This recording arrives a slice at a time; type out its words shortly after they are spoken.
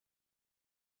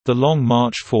The Long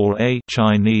March 4A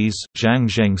Chinese,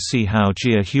 Jiangzheng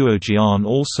Sihaojia Huojian,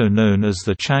 also known as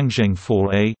the Changzheng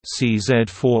 4A,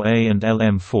 CZ4A and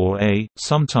LM4A,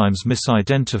 sometimes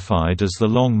misidentified as the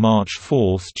Long March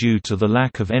 4 due to the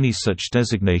lack of any such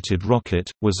designated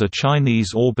rocket, was a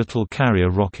Chinese orbital carrier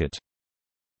rocket.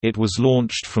 It was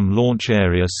launched from Launch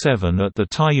Area 7 at the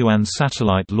Taiyuan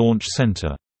Satellite Launch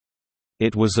Center.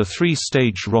 It was a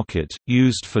three-stage rocket,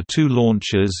 used for 2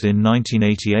 launches in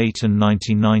 1988 and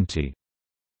 1990.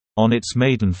 On its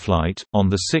maiden flight, on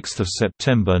 6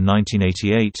 September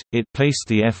 1988, it placed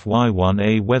the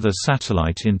FY-1A weather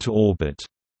satellite into orbit.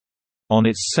 On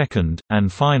its second,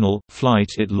 and final,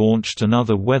 flight it launched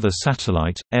another weather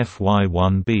satellite,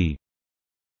 FY-1B.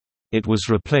 It was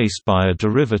replaced by a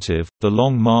derivative, the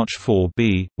Long March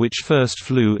 4B, which first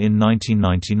flew in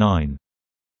 1999.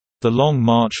 The Long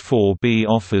March 4B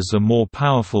offers a more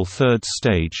powerful third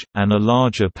stage, and a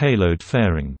larger payload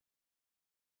fairing.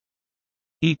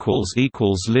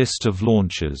 List of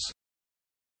launches.